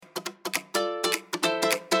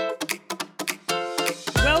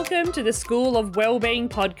Welcome to the School of Wellbeing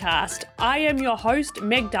podcast. I am your host,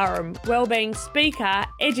 Meg Durham, wellbeing speaker,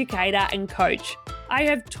 educator and coach. I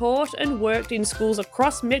have taught and worked in schools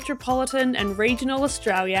across metropolitan and regional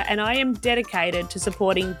Australia, and I am dedicated to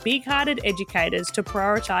supporting big-hearted educators to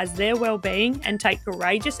prioritise their wellbeing and take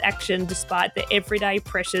courageous action despite the everyday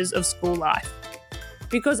pressures of school life.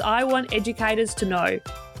 Because I want educators to know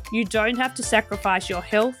you don't have to sacrifice your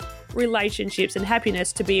health, relationships and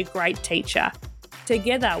happiness to be a great teacher.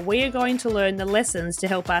 Together, we are going to learn the lessons to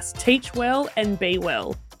help us teach well and be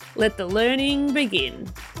well. Let the learning begin.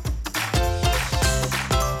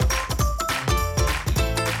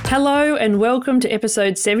 Hello and welcome to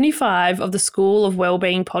episode 75 of the School of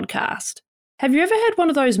Wellbeing podcast. Have you ever had one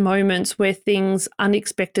of those moments where things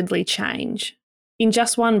unexpectedly change? In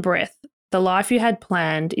just one breath, the life you had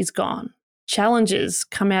planned is gone. Challenges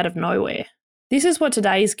come out of nowhere. This is what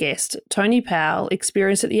today's guest, Toni Powell,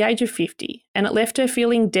 experienced at the age of 50, and it left her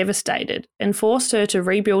feeling devastated and forced her to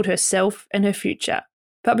rebuild herself and her future.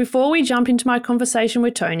 But before we jump into my conversation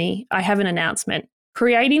with Toni, I have an announcement.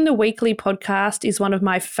 Creating the weekly podcast is one of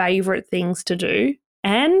my favourite things to do,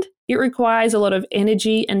 and it requires a lot of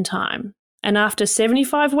energy and time. And after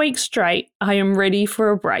 75 weeks straight, I am ready for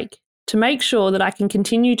a break. To make sure that I can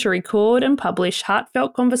continue to record and publish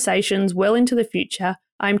heartfelt conversations well into the future,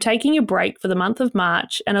 I am taking a break for the month of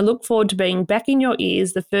March, and I look forward to being back in your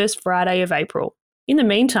ears the first Friday of April. In the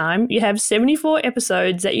meantime, you have 74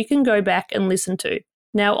 episodes that you can go back and listen to.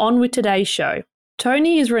 Now on with today's show.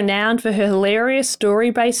 Toni is renowned for her hilarious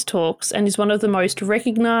story-based talks and is one of the most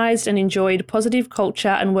recognised and enjoyed positive culture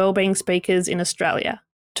and wellbeing speakers in Australia.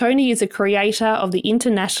 Toni is a creator of the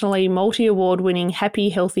internationally multi-award-winning Happy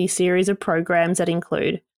Healthy series of programs that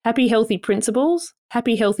include Happy Healthy Principals,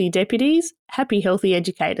 Happy Healthy Deputies, Happy Healthy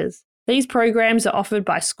Educators. These programs are offered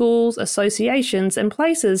by schools, associations and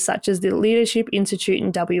places such as the Leadership Institute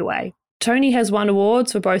in WA. Toni has won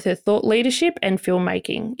awards for both her thought leadership and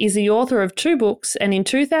filmmaking, is the author of 2 books, and in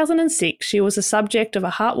 2006 she was the subject of a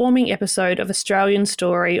heartwarming episode of Australian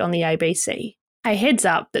Story on the ABC. A heads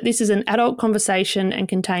up that this is an adult conversation and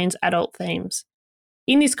contains adult themes.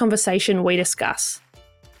 In this conversation we discuss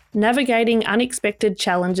navigating unexpected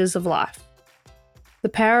challenges of life, the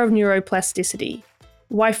power of neuroplasticity,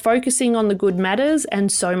 why focusing on the good matters,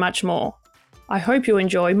 and so much more. I hope you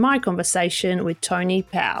enjoy my conversation with Toni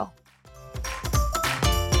Powell.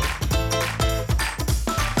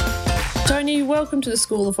 Toni, welcome to the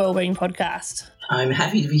School of Wellbeing podcast. I'm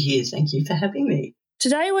happy to be here. Thank you for having me.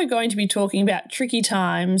 Today we're going to be talking about tricky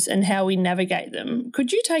times and how we navigate them.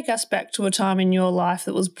 Could you take us back to a time in your life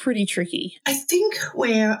that was pretty tricky? I think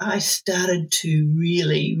where I started to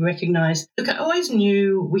really recognise, look, I always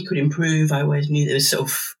knew we could improve. I always knew there was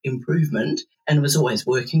self-improvement and was always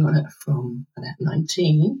working on it from about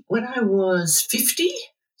 19. When I was 50,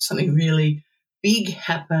 something really big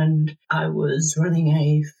happened. I was running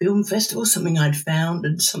a film festival, something I'd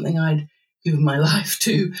founded, something I'd given my life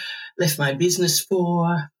to, left my business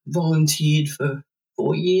for, volunteered for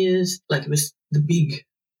 4 years. Like, it was the big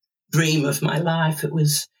dream of my life. It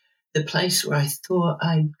was the place where I thought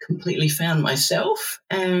I'd completely found myself,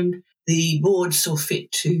 and the board saw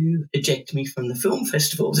fit to eject me from the film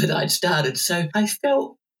festival that I'd started. So I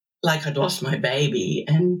felt like I'd lost my baby,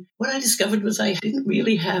 and what I discovered was I didn't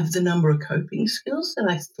really have the number of coping skills that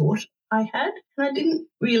I thought I had, and I didn't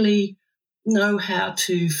really know how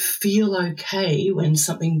to feel okay when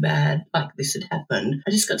something bad like this had happened. I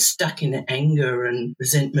just got stuck in anger and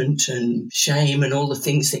resentment and shame and all the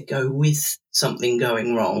things that go with something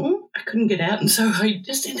going wrong. I couldn't get out, and so I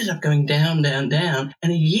just ended up going down, down, down.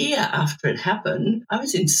 And a year after it happened, I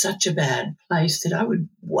was in such a bad place that I would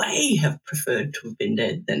way have preferred to have been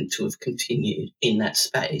dead than to have continued in that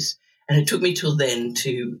space. And it took me till then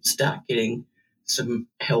to start getting some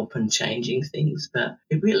help and changing things, but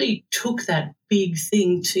it really took that big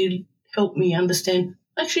thing to help me understand,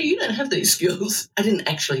 actually, you don't have these skills. I didn't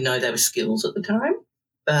actually know they were skills at the time,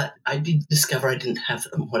 but I did discover I didn't have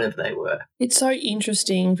them, whatever they were. It's so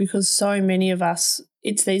interesting because so many of us,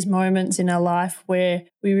 it's these moments in our life where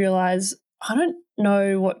we realise, I don't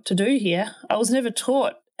know what to do here. I was never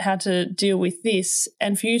taught how to deal with this.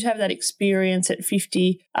 And for you to have that experience at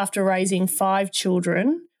 50 after raising 5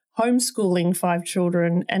 children, homeschooling 5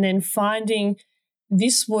 children, and then finding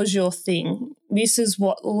this was your thing. This is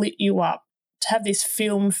what lit you up. To have this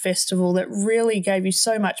film festival that really gave you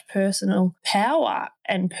so much personal power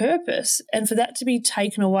and purpose, and for that to be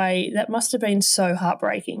taken away, that must have been so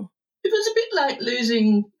heartbreaking. It was a bit like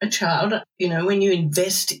losing a child. You know, when you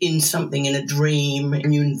invest in something, in a dream,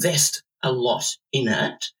 and you invest a lot in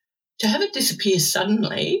it, to have it disappear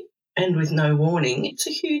suddenly and with no warning, it's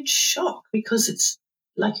a huge shock because it's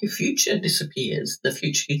like your future disappears, the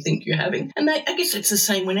future you think you're having. And I guess it's the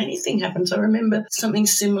same when anything happens. I remember something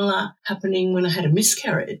similar happening when I had a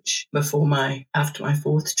miscarriage after my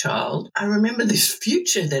fourth child. I remember this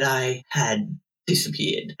future that I had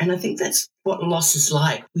disappeared. And I think that's what loss is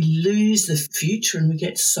like. We lose the future and we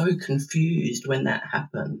get so confused when that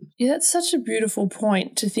happens. Yeah, that's such a beautiful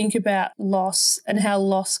point to think about loss and how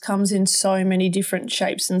loss comes in so many different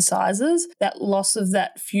shapes and sizes. That loss of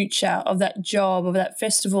that future, of that job, of that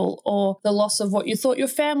festival, or the loss of what you thought your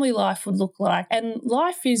family life would look like. And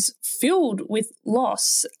life is filled with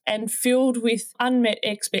loss and filled with unmet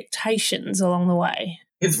expectations along the way.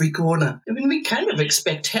 Every corner. I mean, we kind of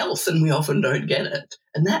expect health and we often don't get it.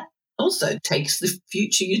 And that also takes the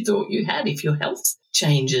future you thought you had if your health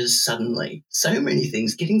changes suddenly. So many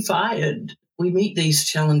things, getting fired. We meet these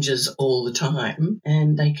challenges all the time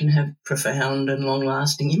and they can have profound and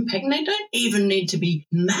long-lasting impact. And they don't even need to be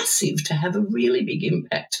massive to have a really big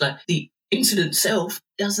impact. Like the incident itself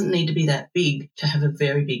doesn't need to be that big to have a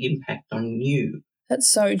very big impact on you. That's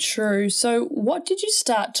so true. So what did you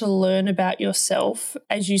start to learn about yourself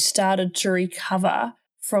as you started to recover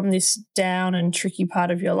from this down and tricky part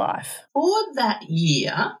of your life? For that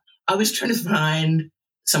year, I was trying to find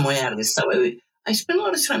some way out of this. So I spent a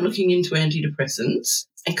lot of time looking into antidepressants.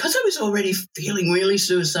 And because I was already feeling really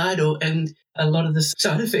suicidal and a lot of the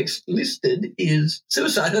side effects listed is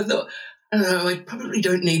suicide, I thought, I don't know, I probably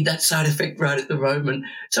don't need that side effect right at the moment.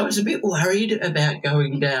 So I was a bit worried about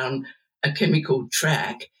going down a chemical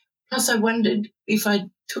track. Plus, I wondered if I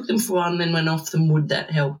took them for a while and then went off them, would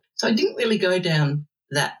that help? So I didn't really go down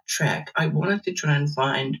that track. I wanted to try and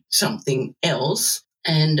find something else.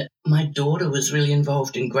 And my daughter was really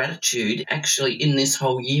involved in gratitude. Actually, in this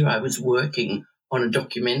whole year, I was working on a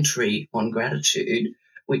documentary on gratitude,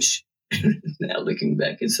 which now looking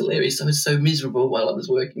back is hilarious. I was so miserable while I was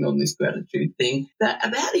working on this gratitude thing. But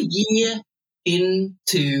about a year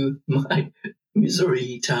into my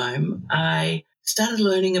misery time, I started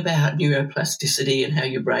learning about neuroplasticity and how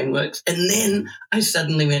your brain works. And then I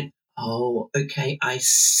suddenly went, oh, okay, I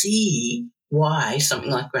see why something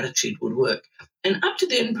like gratitude would work. And up to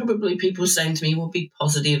then, probably people saying to me, well, be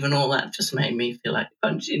positive and all that just made me feel like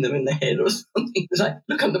punching them in the head or something. It's like,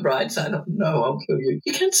 look on the bright side. Oh, no, I'll kill you.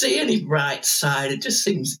 You can't see any bright side. It just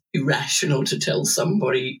seems irrational to tell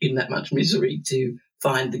somebody in that much misery to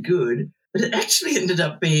find the good. But it actually ended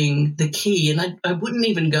up being the key. And I wouldn't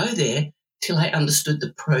even go there till I understood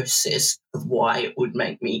the process of why it would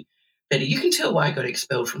make me better. You can tell why I got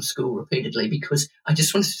expelled from school repeatedly because I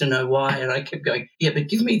just wanted to know why. And I kept going, yeah, but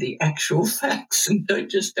give me the actual facts and don't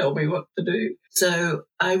just tell me what to do. So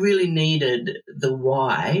I really needed the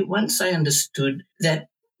why. Once I understood that,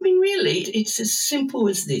 I mean, really, it's as simple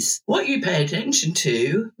as this. What you pay attention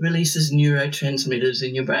to releases neurotransmitters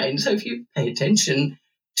in your brain. So if you pay attention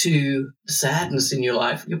to the sadness in your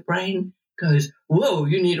life, your brain goes, whoa,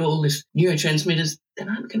 you need all this neurotransmitters that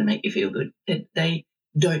aren't going to make you feel good, that they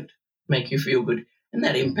don't make you feel good. And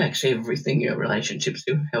that impacts everything, your relationships,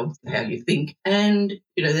 your health, how you think. And,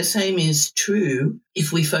 the same is true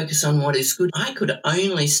if we focus on what is good. I could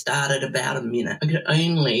only start at about a minute. I could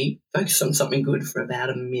only focus on something good for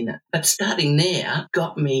about a minute. But starting there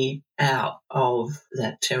got me out of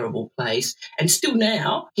that terrible place and still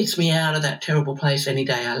now gets me out of that terrible place any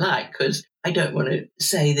day I like, because I don't want to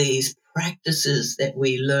say these practices that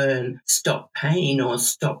we learn stop pain or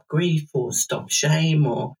stop grief or stop shame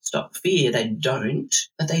or stop fear. They don't,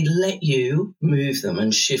 but they let you move them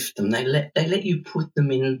and shift them. They let you put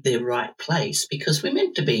them in their right place, because we're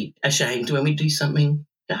meant to be ashamed when we do something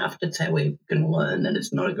daft. That's how we're going to learn that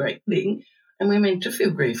it's not a great thing. And we're meant to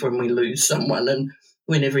feel grief when we lose someone, and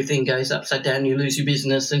when everything goes upside down, you lose your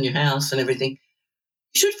business and your house and everything.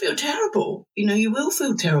 You should feel terrible. You will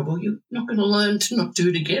feel terrible. You're not going to learn to not do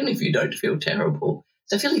it again if you don't feel terrible.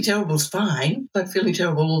 So feeling terrible is fine, but feeling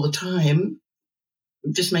terrible all the time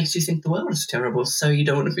just makes you think the world is terrible. So you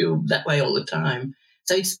don't want to feel that way all the time.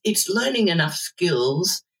 So it's learning enough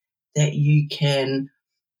skills that you can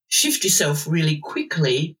shift yourself really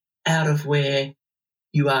quickly out of where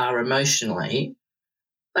you are emotionally,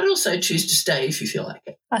 but also choose to stay if you feel like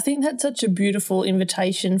it. I think that's such a beautiful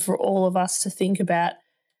invitation for all of us to think about,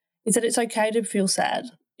 is that it's okay to feel sad.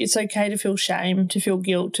 It's okay to feel shame, to feel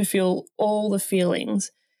guilt, to feel all the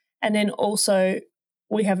feelings. And then also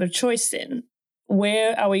we have a choice then.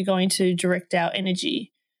 Where are we going to direct our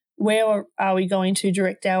energy? Where are we going to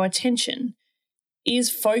direct our attention? Is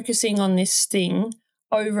focusing on this thing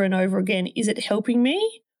over and over again, is it helping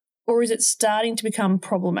me or is it starting to become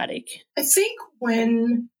problematic? I think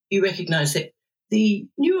when you recognise that the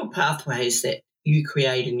neural pathways that you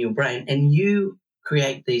create in your brain, and you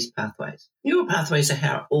create these pathways. Neural pathways are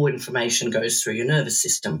how all information goes through your nervous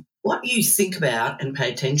system. What you think about and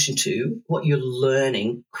pay attention to, what you're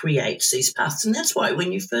learning, creates these paths. And that's why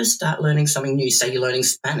when you first start learning something new, say you're learning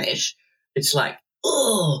Spanish, it's like,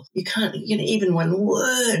 oh, you can't, even one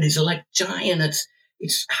word is like giant.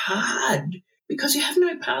 It's hard because you have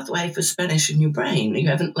no pathway for Spanish in your brain. You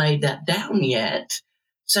haven't laid that down yet.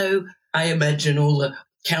 So I imagine all the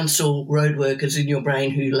council road workers in your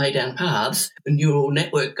brain who lay down paths, the neural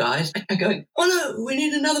network guys, are going, oh no, we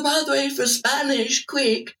need another pathway for Spanish,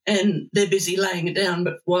 quick. And they're busy laying it down.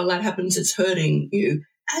 But while that happens, it's hurting you.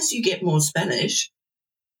 As you get more Spanish,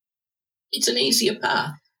 it's an easier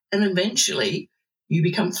path. And eventually you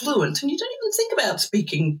become fluent and you don't even think about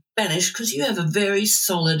speaking Spanish because you have a very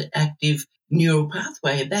solid, active neural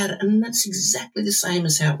pathway about it. And that's exactly the same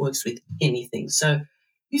as how it works with anything. So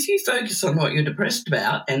if you focus on what you're depressed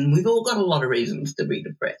about, and we've all got a lot of reasons to be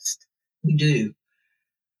depressed, we do,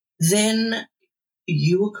 then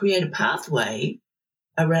you will create a pathway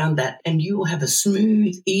around that and you will have a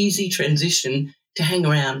smooth, easy transition to hang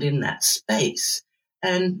around in that space.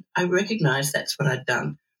 And I recognise that's what I'd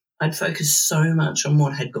done. I'd focused so much on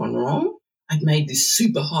what had gone wrong. I'd made this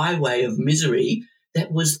super highway of misery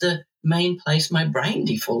that was the main place my brain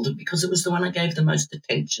defaulted because it was the one I gave the most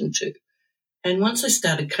attention to. And once I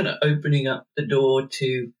started kind of opening up the door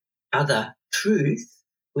to other truth,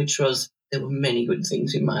 which was there were many good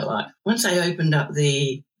things in my life. Once I opened up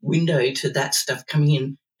the window to that stuff coming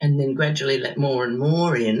in and then gradually let more and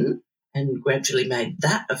more in and gradually made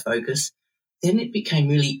that a focus, then it became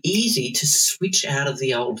really easy to switch out of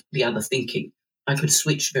the other thinking. I could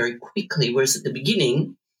switch very quickly, whereas at the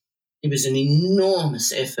beginning, it was an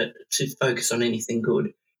enormous effort to focus on anything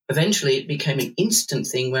good. Eventually, it became an instant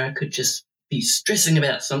thing where I could just be stressing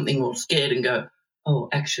about something or scared and go, oh,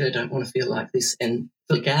 actually, I don't want to feel like this and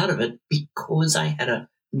flick out of it because I had a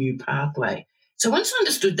new pathway. So once I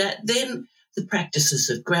understood that, then the practices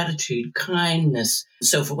of gratitude, kindness,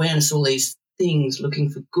 self-awareness, all these things, looking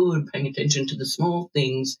for good, paying attention to the small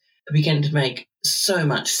things, began to make so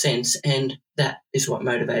much sense. And that is what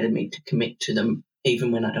motivated me to commit to them.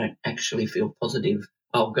 Even when I don't actually feel positive,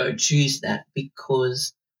 I'll go choose that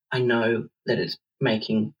because I know that it's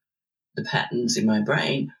making the patterns in my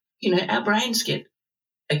brain. Our brains get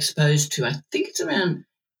exposed to, I think it's around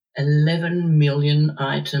 11 million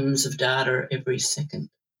items of data every second.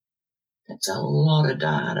 That's a lot of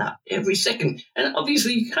data every second. And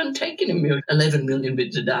obviously you can't take in 11 million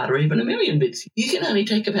bits of data, or even a million bits. You can only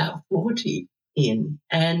take about 40 in.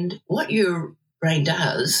 And what your brain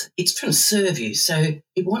does, it's trying to serve you. So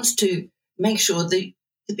it wants to make sure the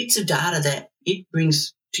bits of data that it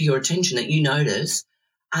brings to your attention that you notice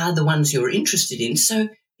are the ones you're interested in. So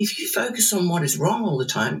if you focus on what is wrong all the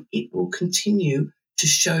time, it will continue to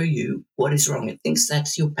show you what is wrong. It thinks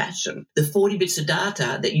that's your passion. The 40 bits of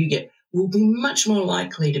data that you get will be much more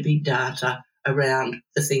likely to be data around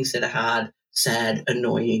the things that are hard, sad,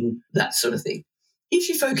 annoying, that sort of thing. If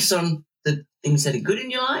you focus on the things that are good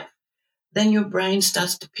in your life, then your brain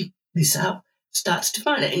starts to pick this up, starts to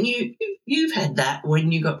find it. And you've had that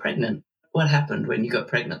when you got pregnant. What happened when you got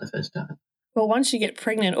pregnant the first time? Well, once you get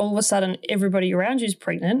pregnant, all of a sudden everybody around you is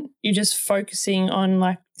pregnant. You're just focusing on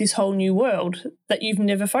like this whole new world that you've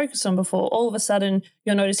never focused on before. All of a sudden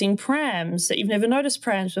you're noticing prams that you've never noticed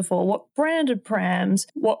prams before. What brand of prams,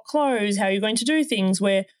 what clothes, how you're going to do things,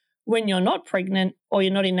 where when you're not pregnant or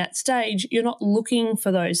you're not in that stage, you're not looking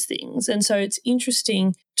for those things. And so it's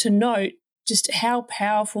interesting to note just how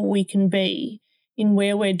powerful we can be in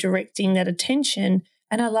where we're directing that attention.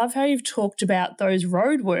 And I love how you've talked about those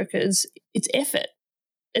road workers. It's effort.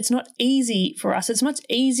 It's not easy for us. It's much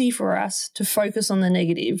easier for us to focus on the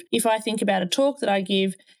negative. If I think about a talk that I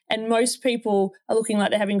give and most people are looking like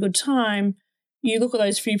they're having a good time, you look at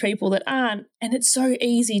those few people that aren't, and it's so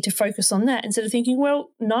easy to focus on that instead of thinking, well,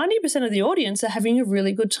 90% of the audience are having a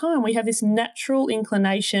really good time. We have this natural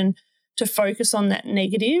inclination to focus on that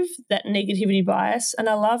negative, that negativity bias. And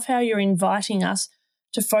I love how you're inviting us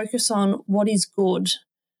to focus on what is good.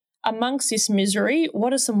 Amongst this misery,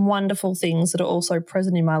 what are some wonderful things that are also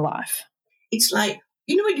present in my life? It's like,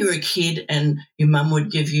 when you were a kid and your mum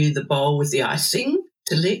would give you the bowl with the icing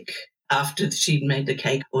to lick after she'd made the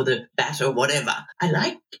cake or the batter or whatever. I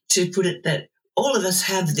like to put it that all of us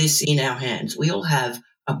have this in our hands. We all have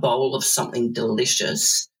a bowl of something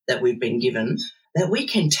delicious that we've been given that we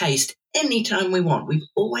can taste anytime we want. We've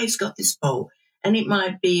always got this bowl. And it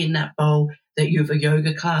might be in that bowl that you have a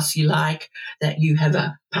yoga class you like, that you have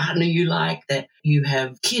a partner you like, that you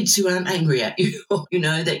have kids who aren't angry at you, or,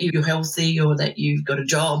 that you're healthy, or that you've got a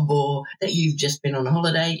job, or that you've just been on a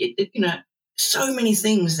holiday. so many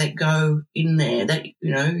things that go in there that,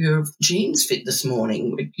 your jeans fit this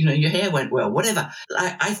morning, your hair went well, whatever.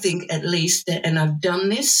 I think at least that, and I've done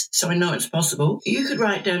this, so I know it's possible. You could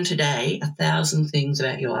write down today 1,000 things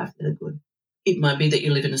about your life that are good. It might be that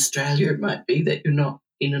you live in Australia. It might be that you're not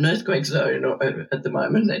in an earthquake zone at the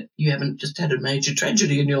moment, that you haven't just had a major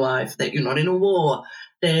tragedy in your life, that you're not in a war.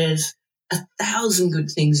 There's 1,000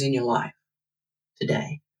 good things in your life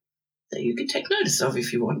today that you could take notice of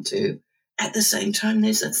if you want to. At the same time,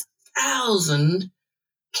 there's 1,000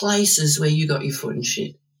 places where you got your foot in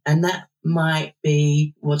shit. And that might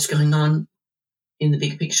be what's going on in the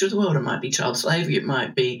big picture of the world. It might be child slavery. It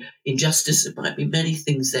might be injustice. It might be many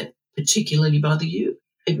things that particularly bother you.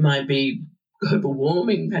 It might be global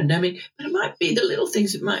warming, pandemic, but it might be the little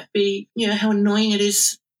things. It might be, how annoying it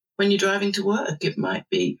is when you're driving to work. It might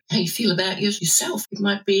be how you feel about yourself. It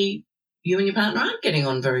might be you and your partner aren't getting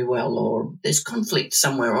on very well, or there's conflict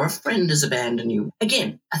somewhere, or a friend has abandoned you.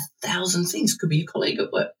 Again, 1,000 things. Could be a colleague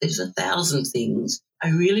at work. There's 1,000 things.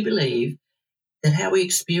 I really believe that how we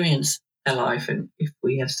experience our life, and if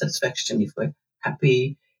we have satisfaction, if we're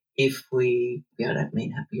happy, I don't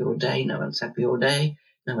mean happy all day. No one's happy all day.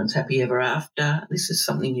 No one's happy ever after. This is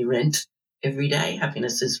something you rent every day.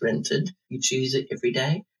 Happiness is rented. You choose it every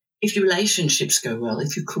day. If your relationships go well,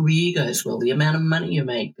 if your career goes well, the amount of money you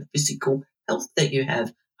make, the physical health that you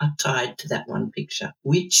have are tied to that one picture.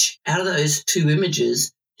 Which out of those two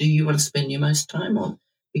images do you want to spend your most time on?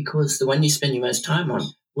 Because the one you spend your most time on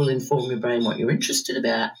will inform your brain what you're interested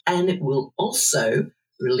about, and it will also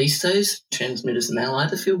release those transmitters, and they'll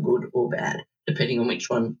either feel good or bad, depending on which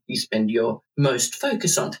one you spend your most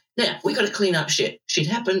focus on. Now, we got to clean up shit. Shit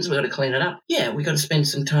happens. We got to clean it up. Yeah, we got to spend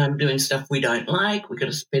some time doing stuff we don't like. We got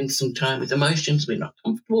to spend some time with emotions we're not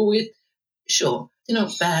comfortable with. Sure, they're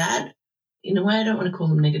not bad. In a way, I don't want to call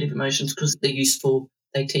them negative emotions because they're useful.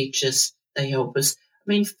 They teach us. They help us.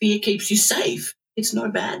 I mean, fear keeps you safe. It's not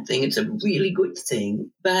a bad thing. It's a really good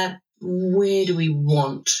thing. But where do we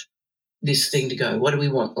want this thing to go? What do we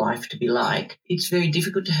want life to be like? It's very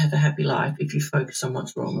difficult to have a happy life if you focus on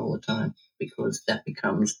what's wrong all the time, because that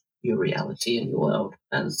becomes your reality in your world.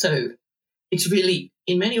 And so it's really,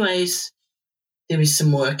 in many ways, there is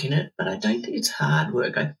some work in it, but I don't think it's hard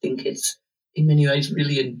work. I think it's, in many ways,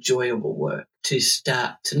 really enjoyable work to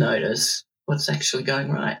start to notice what's actually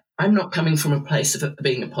going right. I'm not coming from a place of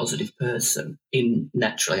being a positive person.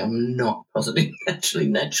 Naturally, I'm not positive.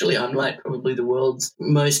 Naturally, I'm like probably the world's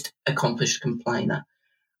most accomplished complainer.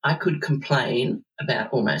 I could complain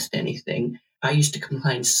about almost anything. I used to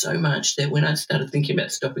complain so much that when I started thinking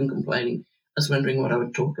about stopping complaining, I was wondering what I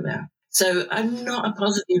would talk about. So I'm not a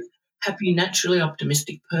positive, happy, naturally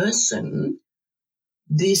optimistic person.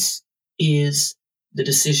 This is the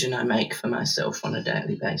decision I make for myself on a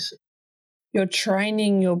daily basis. You're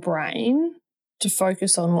training your brain to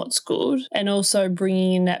focus on what's good, and also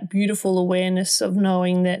bringing in that beautiful awareness of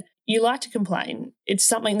knowing that you like to complain. It's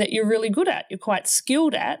something that you're really good at, you're quite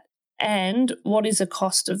skilled at, and what is the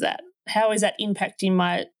cost of that? How is that impacting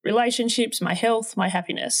my relationships, my health, my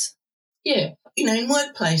happiness? Yeah, in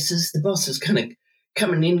workplaces, the boss is kind of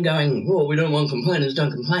coming in going, oh, we don't want complainers,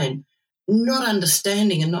 don't complain. Not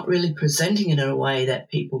understanding and not really presenting it in a way that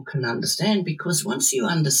people can understand, because once you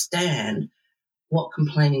understand what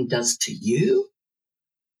complaining does to you,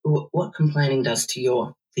 what complaining does to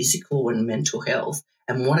your physical and mental health,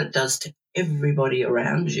 and what it does to everybody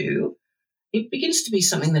around you, it begins to be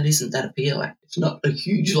something that isn't that appealing. It's not a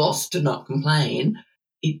huge loss to not complain.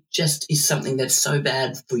 It just is something that's so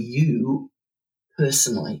bad for you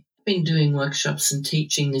personally. I've been doing workshops and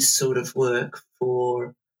teaching this sort of work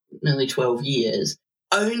for nearly 12 years.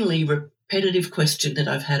 Only repetitive question that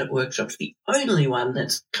I've had at workshops, the only one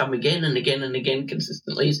that's come again and again and again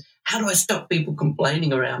consistently, is how do I stop people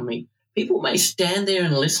complaining around me? People may stand there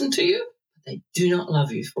and listen to you, but they do not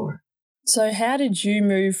love you for it. So how did you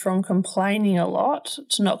move from complaining a lot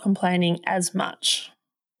to not complaining as much?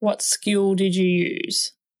 What skill did you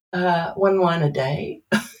use? One wine a day.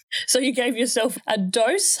 So you gave yourself a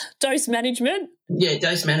dose management? Yeah,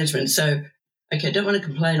 dose management. So, okay, I don't want to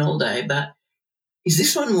complain all day, but is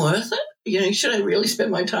this one worth it? Should I really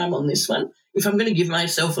spend my time on this one? If I'm going to give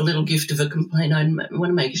myself a little gift of a complaint, I want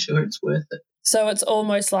to make sure it's worth it. So it's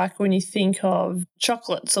almost like when you think of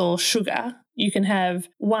chocolates or sugar, you can have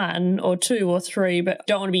one or two or three, but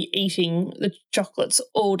don't want to be eating the chocolates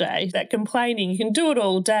all day. That complaining, you can do it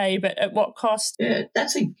all day, but at what cost? Yeah,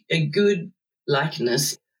 that's a good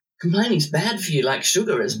likeness. Complaining's bad for you, like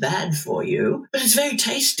sugar is bad for you, but it's very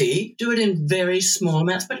tasty. Do it in very small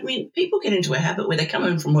amounts. But, people get into a habit where they come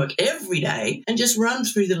home from work every day and just run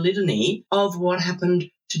through the litany of what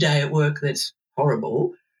happened today at work that's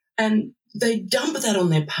horrible. And they dump that on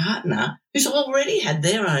their partner who's already had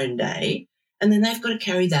their own day, and then they've got to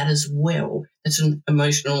carry that as well. That's an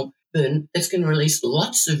emotional burden that's going to release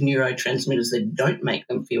lots of neurotransmitters that don't make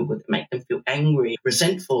them feel good, that make them feel angry,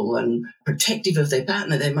 resentful and protective of their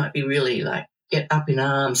partner. They might be really like get up in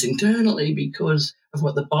arms internally because of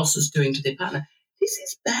what the boss is doing to their partner. This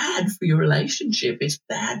is bad for your relationship. It's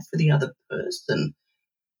bad for the other person.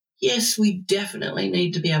 Yes, we definitely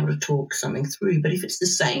need to be able to talk something through, but if it's the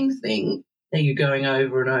same thing that you're going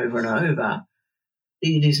over and over and over,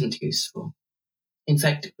 it isn't useful. In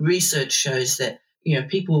fact, research shows that,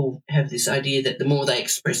 people have this idea that the more they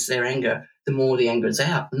express their anger, the more the anger is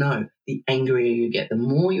out. No, the angrier you get. The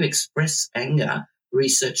more you express anger,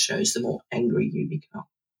 research shows the more angry you become.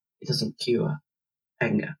 It doesn't cure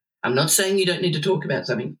anger. I'm not saying you don't need to talk about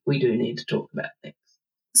something. We do need to talk about things.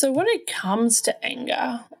 So when it comes to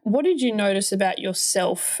anger, what did you notice about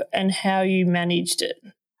yourself and how you managed it?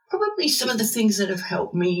 Probably some of the things that have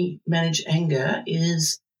helped me manage anger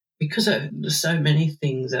is because of so many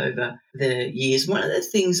things over the years. One of the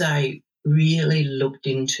things I really looked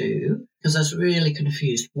into, because I was really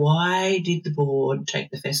confused, why did the board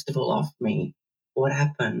take the festival off me? What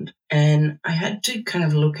happened? And I had to kind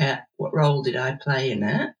of look at what role did I play in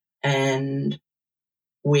it and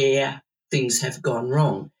where things have gone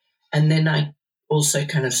wrong. And then I also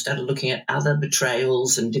kind of started looking at other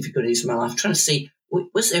betrayals and difficulties in my life, trying to see,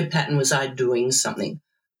 was there a pattern? Was I doing something?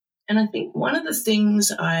 And I think one of the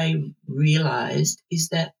things I realised is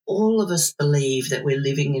that all of us believe that we're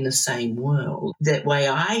living in the same world. That way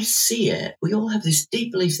I see it, we all have this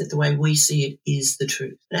deep belief that the way we see it is the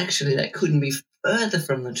truth. But actually that couldn't be further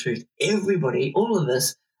from the truth. Everybody, all of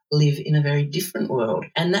us, live in a very different world.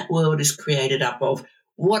 And that world is created up of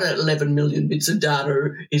what 11 million bits of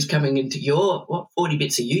data is coming into what 40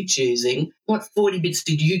 bits are you choosing? What 40 bits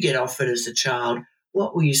did you get offered as a child?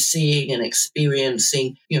 What were you seeing and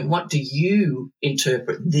experiencing? What do you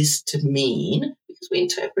interpret this to mean? Because we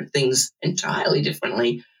interpret things entirely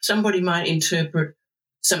differently. Somebody might interpret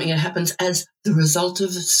something that happens as the result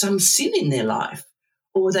of some sin in their life,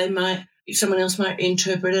 or someone else might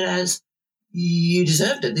interpret it as you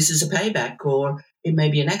deserved it. This is a payback, or it may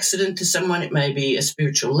be an accident to someone. It may be a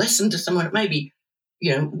spiritual lesson to someone. It may be,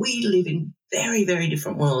 we live in very, very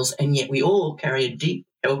different worlds, and yet we all carry a deep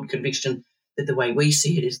held conviction that the way we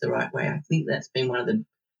see it is the right way. I think that's been one of the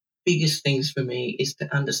biggest things for me, is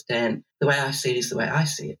to understand the way I see it is the way I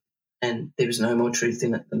see it. And there is no more truth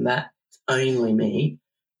in it than that. It's only me.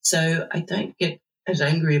 So I don't get as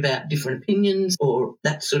angry about different opinions or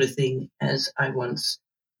that sort of thing as I once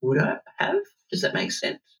would have. Does that make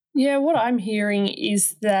sense? Yeah, what I'm hearing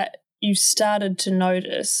is that you started to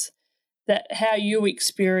notice that how you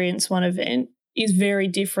experience one event is very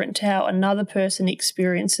different to how another person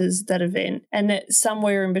experiences that event, and that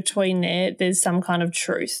somewhere in between there's some kind of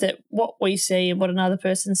truth, that what we see and what another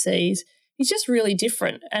person sees is just really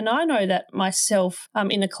different. And I know that myself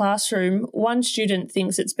in the classroom, one student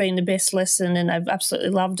thinks it's been the best lesson and they've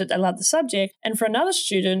absolutely loved it, they love the subject, and for another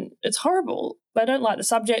student it's horrible. They don't like the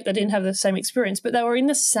subject, they didn't have the same experience, but they were in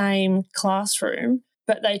the same classroom,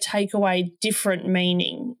 but they take away different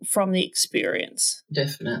meaning from the experience.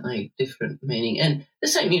 Definitely different meaning. And the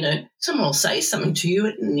same, someone will say something to you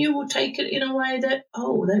and you will take it in a way that,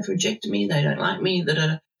 they've rejected me, they don't like me,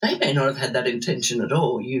 that they may not have had that intention at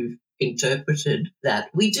all. You've interpreted that.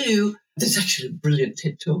 We do. There's actually a brilliant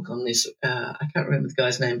TED talk on this. I can't remember the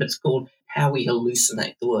guy's name, but it's called How We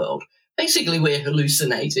Hallucinate the World. Basically, we're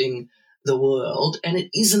hallucinating the world, and it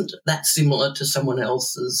isn't that similar to someone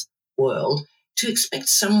else's world. To expect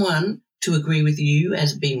someone to agree with you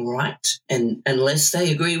as being right, and unless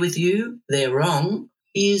they agree with you, they're wrong,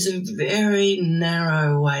 is a very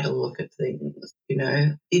narrow way to look at things.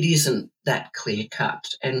 It isn't that clear cut.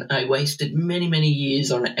 And I wasted many, many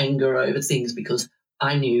years on anger over things because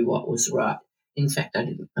I knew what was right. In fact, I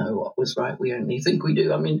didn't know what was right. We only think we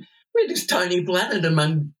do. I mean, we're this tiny planet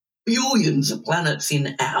among billions of planets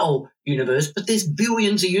in our universe, but there's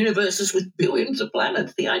billions of universes with billions of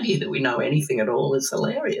planets. The idea that we know anything at all is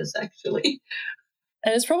hilarious, actually.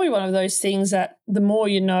 And it's probably one of those things that the more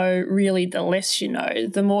you know, really, the less you know.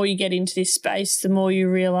 The more you get into this space, the more you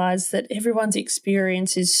realise that everyone's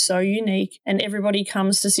experience is so unique, and everybody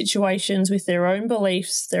comes to situations with their own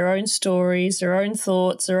beliefs, their own stories, their own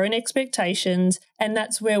thoughts, their own expectations. And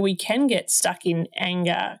that's where we can get stuck in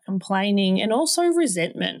anger, complaining, and also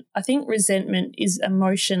resentment. I think resentment is an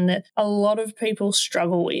emotion that a lot of people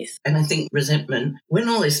struggle with. And I think resentment, when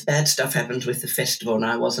all this bad stuff happened with the festival and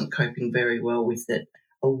I wasn't coping very well with it,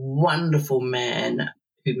 a wonderful man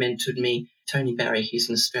who mentored me, Toni, he's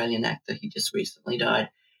an Australian actor, he just recently died.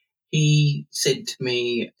 he said to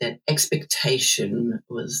me that expectation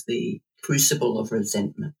was the crucible of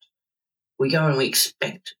resentment. We go and we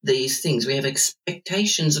expect these things. We have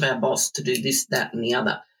expectations of our boss to do this, that, and the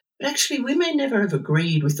other. But actually, we may never have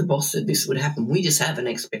agreed with the boss that this would happen. We just have an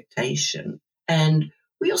expectation. And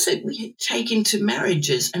we take into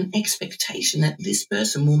marriages an expectation that this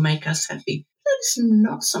person will make us happy. That's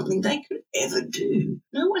not something they could ever do.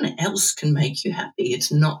 No one else can make you happy.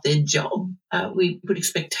 It's not their job. We put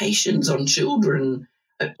expectations on children,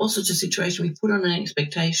 all sorts of situations. We put on an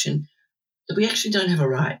expectation that we actually don't have a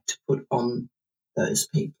right to put on those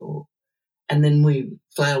people. And then we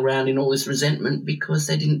flail around in all this resentment because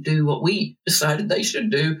they didn't do what we decided they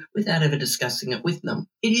should do without ever discussing it with them.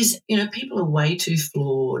 It is, people are way too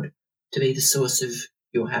flawed to be the source of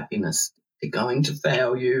your happiness. They're going to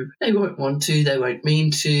fail you. They won't want to, they won't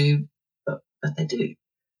mean to, but they do.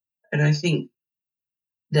 And I think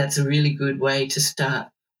that's a really good way to start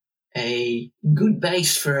a good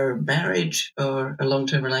base for a marriage or a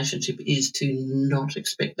long-term relationship is to not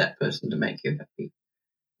expect that person to make you happy.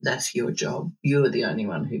 That's your job. You're the only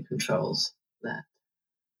one who controls that.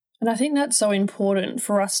 And I think that's so important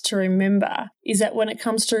for us to remember is that when it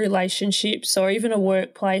comes to relationships or even a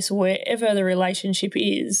workplace, wherever the relationship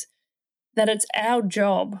is, that it's our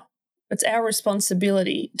job, it's our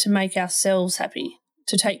responsibility to make ourselves happy,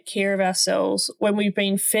 to take care of ourselves when we've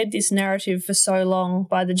been fed this narrative for so long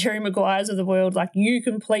by the Jerry Maguires of the world, like you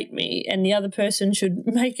complete me and the other person should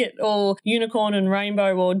make it all unicorn and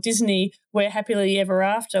rainbow or Disney, we're happily ever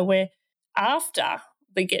after, where after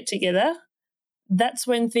they get together, that's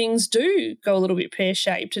when things do go a little bit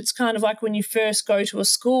pear-shaped. It's kind of like when you first go to a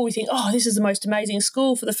school, we think, oh, this is the most amazing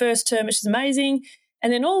school. For the first term, it's amazing.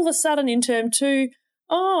 And then all of a sudden in term 2,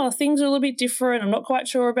 oh, things are a little bit different. I'm not quite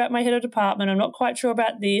sure about my head of department. I'm not quite sure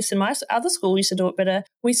about this. And my other school used to do it better.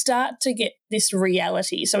 We start to get this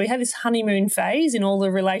reality. So we have this honeymoon phase in all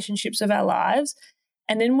the relationships of our lives.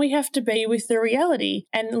 And then we have to be with the reality.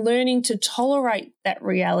 And learning to tolerate that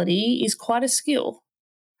reality is quite a skill.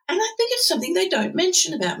 And I think it's something they don't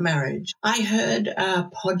mention about marriage. I heard a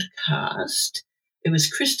podcast. It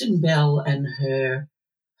was Kristen Bell and her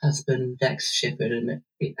husband, Dax Shepard, and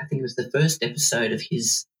I think it was the first episode of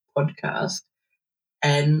his podcast.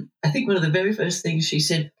 And I think one of the very first things she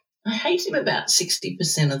said, I hate him about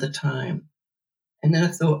 60% of the time. And then I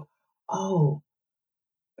thought, oh,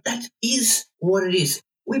 that is what it is.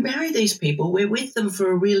 We marry these people. We're with them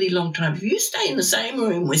for a really long time. If you stay in the same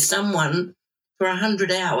room with someone for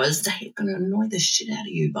 100 hours, they're going to annoy the shit out of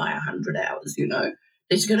you by 100 hours,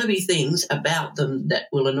 There's going to be things about them that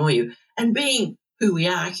will annoy you. And being who we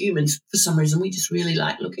are, humans, for some reason, we just really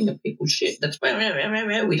like looking at people's shit. That's why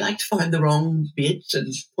we like to find the wrong bits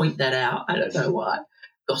and point that out. I don't know why.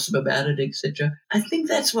 Gossip about it, etc. I think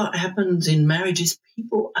that's what happens in marriages.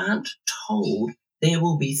 People aren't told there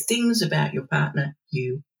will be things about your partner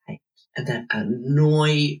you hate and that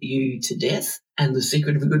annoy you to death. And the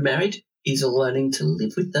secret of a good marriage is learning to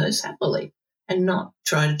live with those happily and not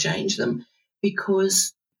try to change them,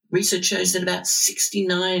 because research shows that about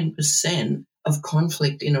 69% of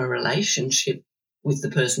conflict in a relationship with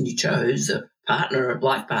the person you chose, a partner or a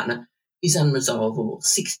life partner, is unresolvable.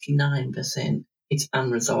 69%. It's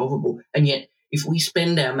unresolvable. And yet, if we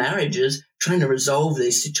spend our marriages trying to resolve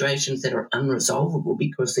these situations that are unresolvable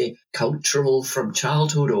because they're cultural from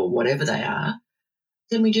childhood or whatever they are,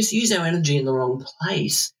 then we just use our energy in the wrong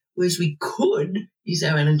place, whereas we could use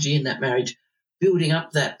our energy in that marriage building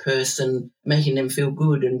up that person, making them feel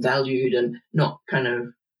good and valued and not kind of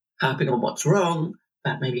harping on what's wrong,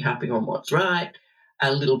 but maybe harping on what's right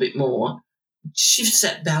a little bit more, shifts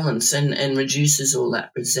that balance and reduces all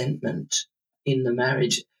that resentment in the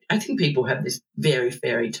marriage. I think people have this very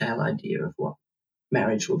fairy tale idea of what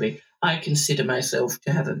marriage will be. I consider myself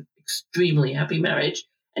to have an extremely happy marriage,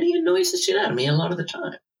 and he annoys the shit out of me a lot of the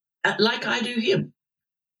time, like I do him.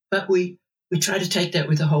 But we try to take that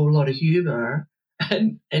with a whole lot of humour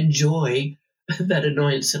and enjoy that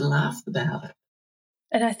annoyance and laugh about it.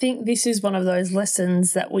 And I think this is one of those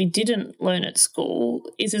lessons that we didn't learn at school,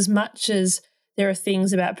 is as much as there are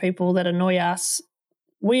things about people that annoy us,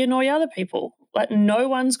 we annoy other people. Like, no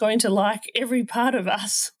one's going to like every part of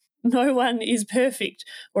us. No one is perfect.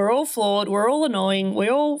 We're all flawed. We're all annoying. We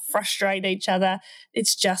all frustrate each other.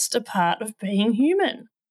 It's just a part of being human.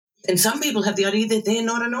 And some people have the idea that they're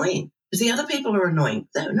not annoying because the other people are annoying.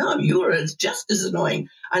 No, you're just as annoying.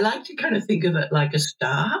 I like to kind of think of it like a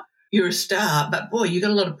star. You're a star, but boy, you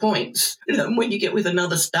got a lot of points. And when you get with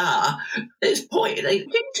another star, there's point. They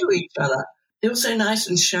get to each other. They're all so nice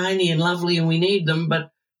and shiny and lovely, and we need them,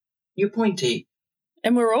 but you're pointy.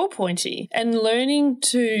 And we're all pointy, and learning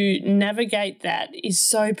to navigate that is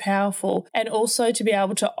so powerful, and also to be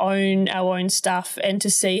able to own our own stuff and to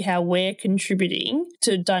see how we're contributing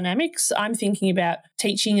to dynamics. I'm thinking about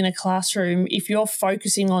teaching in a classroom. If you're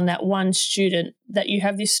focusing on that one student, that you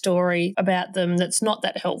have this story about them that's not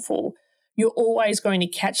that helpful, you're always going to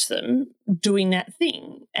catch them doing that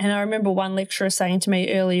thing. And I remember one lecturer saying to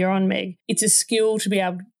me earlier on, Meg, it's a skill to be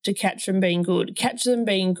able to catch them being good. Catch them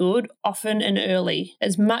being good often and early,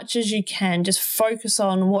 as much as you can. Just focus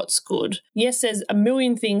on what's good. Yes, there's a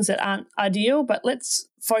million things that aren't ideal, but let's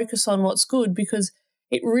focus on what's good, because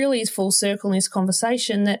it really is full circle in this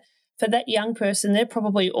conversation that for that young person, they're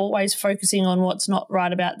probably always focusing on what's not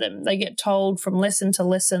right about them. They get told from lesson to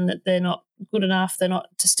lesson that they're not good enough, they're not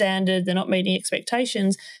to standard, they're not meeting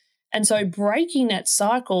expectations. And so breaking that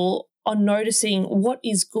cycle on noticing what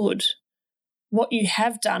is good, what you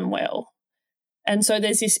have done well. And so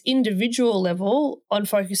there's this individual level on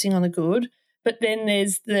focusing on the good, but then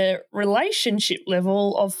there's the relationship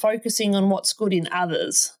level of focusing on what's good in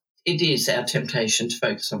others. It is our temptation to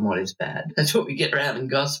focus on what is bad. That's what we get around and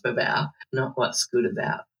gossip about, not what's good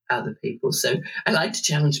about other people. So I like to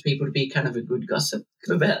challenge people to be kind of a good gossip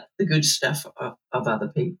about the good stuff of other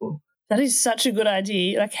people. That is such a good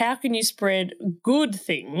idea. Like, how can you spread good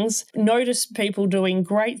things, notice people doing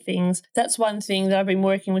great things? That's one thing that I've been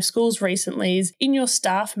working with schools recently is in your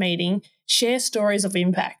staff meeting, share stories of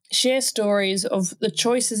impact. Share stories of the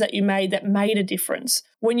choices that you made that made a difference.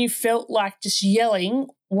 When you felt like just yelling,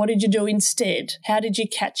 what did you do instead? How did you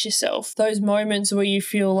catch yourself? Those moments where you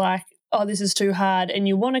feel like, oh, this is too hard and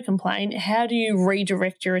you want to complain, how do you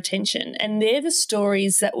redirect your attention? And they're the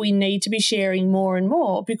stories that we need to be sharing more and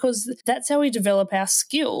more, because that's how we develop our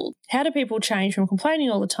skill. How do people change from complaining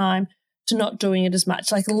all the time to not doing it as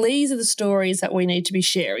much? Like, these are the stories that we need to be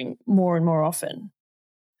sharing more and more often.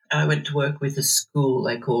 I went to work with a school.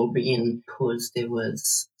 They called me in because there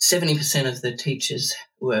was 70% of the teachers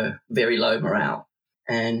were very low morale,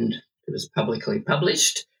 and it was publicly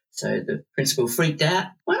published. So the principal freaked out.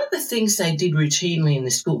 One of the things they did routinely in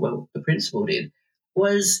the school, well, the principal did,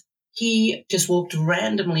 was he just walked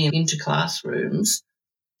randomly into classrooms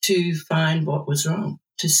to find what was wrong,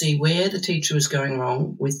 to see where the teacher was going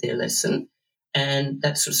wrong with their lesson and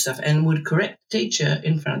that sort of stuff, and would correct the teacher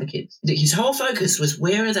in front of the kids. His whole focus was,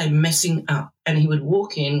 where are they messing up? And he would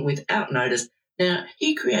walk in without notice. Now,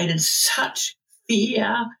 he created such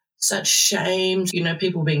fear, such shame,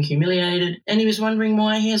 people being humiliated, and he was wondering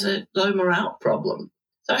why he has a low morale problem.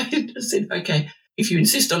 So I just said, okay, if you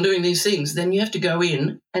insist on doing these things, then you have to go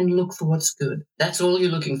in and look for what's good. That's all you're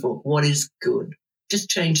looking for, what is good. Just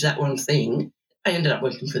change that one thing. I ended up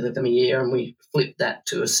working for them a year, and we flipped that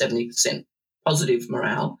to a 70% positive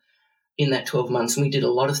morale in that 12 months, and we did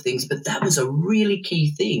a lot of things, but that was a really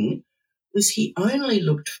key thing, was he only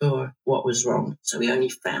looked for what was wrong. So he only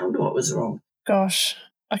found what was wrong. Gosh,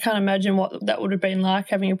 I can't imagine what that would have been like,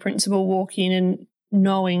 having a principal walk in and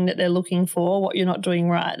knowing that they're looking for what you're not doing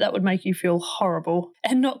right. That would make you feel horrible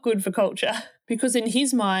and not good for culture, because in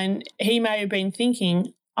his mind, he may have been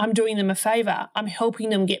thinking, I'm doing them a favour. I'm helping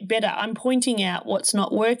them get better. I'm pointing out what's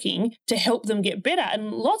not working to help them get better.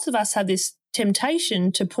 And lots of us have this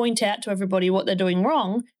temptation to point out to everybody what they're doing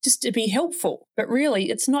wrong just to be helpful. But really,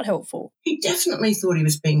 it's not helpful. He definitely thought he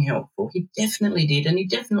was being helpful. He definitely did. And he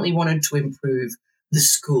definitely wanted to improve the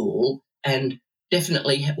school, and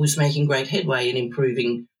definitely was making great headway in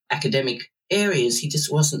improving academic areas. He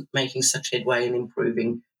just wasn't making such headway in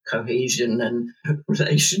improving cohesion and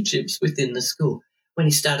relationships within the school. When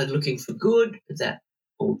he started looking for good, that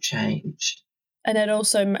all changed. And it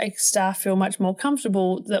also makes staff feel much more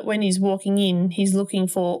comfortable that when he's walking in, he's looking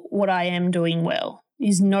for what I am doing well.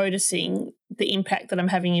 He's noticing the impact that I'm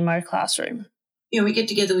having in my classroom. We get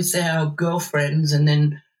together with our girlfriends and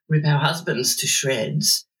then rip our husbands to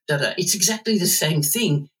shreds. It's exactly the same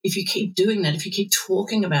thing. If you keep doing that, if you keep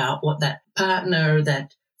talking about what that partner,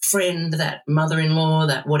 that friend, that mother-in-law,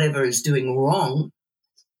 that whatever is doing wrong,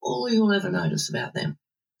 all you'll ever notice about them.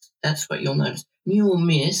 That's what you'll notice. You'll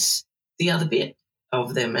miss the other bit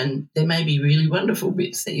of them, and there may be really wonderful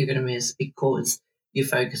bits that you're going to miss because your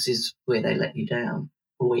focus is where they let you down,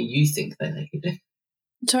 or where you think they let you down.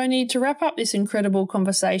 Toni, to wrap up this incredible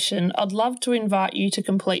conversation, I'd love to invite you to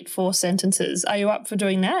complete 4 sentences. Are you up for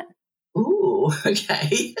doing that? Ooh,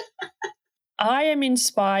 okay. I am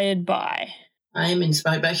inspired by... I am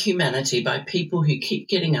inspired by humanity, by people who keep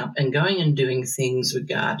getting up and going and doing things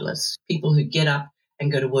regardless. People who get up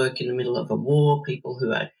and go to work in the middle of a war, people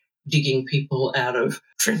who are digging people out of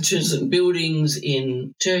trenches and buildings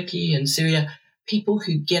in Turkey and Syria, people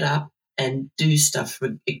who get up and do stuff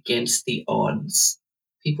against the odds.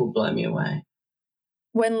 People blow me away.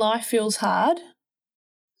 When life feels hard?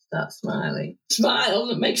 Start smiling. Smile,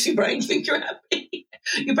 it makes your brain think you're happy.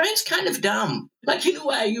 Your brain's kind of dumb. Like, in a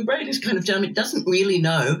way, your brain is kind of dumb. It doesn't really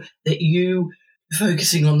know that you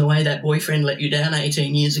focusing on the way that boyfriend let you down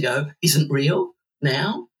 18 years ago isn't real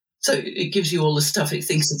now. So it gives you all the stuff it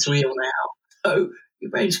thinks it's real now. So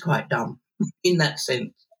your brain's quite dumb in that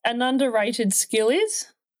sense. An underrated skill is?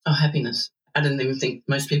 Oh, happiness. I don't even think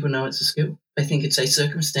most people know it's a skill. They think it's a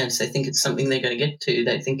circumstance. They think it's something they're going to get to.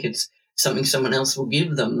 They think it's something someone else will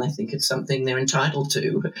give them. They think it's something they're entitled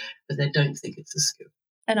to, but they don't think it's a skill.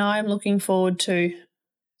 And I'm looking forward to?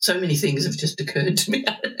 So many things have just occurred to me.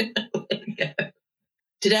 I don't know where to go.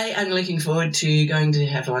 Today I'm looking forward to going to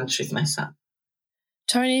have lunch with my son.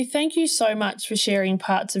 Toni, thank you so much for sharing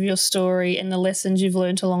parts of your story and the lessons you've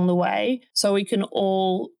learned along the way so we can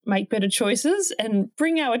all make better choices and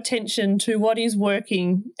bring our attention to what is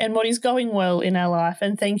working and what is going well in our life.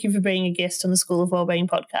 And thank you for being a guest on the School of Wellbeing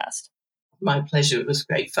podcast. My pleasure. It was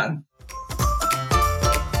great fun.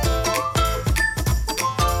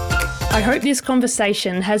 I hope this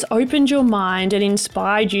conversation has opened your mind and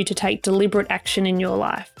inspired you to take deliberate action in your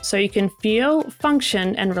life so you can feel,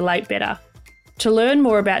 function and relate better. To learn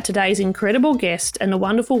more about today's incredible guest and the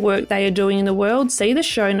wonderful work they are doing in the world, see the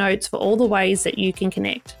show notes for all the ways that you can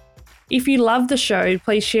connect. If you love the show,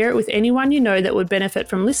 please share it with anyone you know that would benefit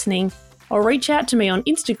from listening, or reach out to me on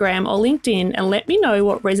Instagram or LinkedIn and let me know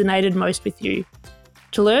what resonated most with you.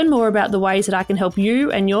 To learn more about the ways that I can help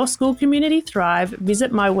you and your school community thrive,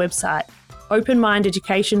 visit my website,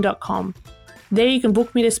 openmindeducation.com. There you can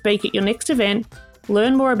book me to speak at your next event,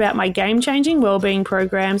 learn more about my game-changing wellbeing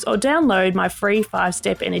programs, or download my free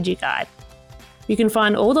 5-step energy guide. You can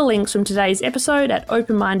find all the links from today's episode at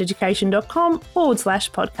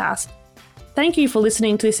openmindeducation.com/podcast. Thank you for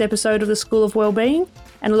listening to this episode of the School of Wellbeing,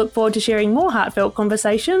 and I look forward to sharing more heartfelt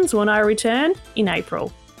conversations when I return in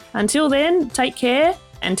April. Until then, take care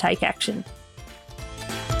and take action.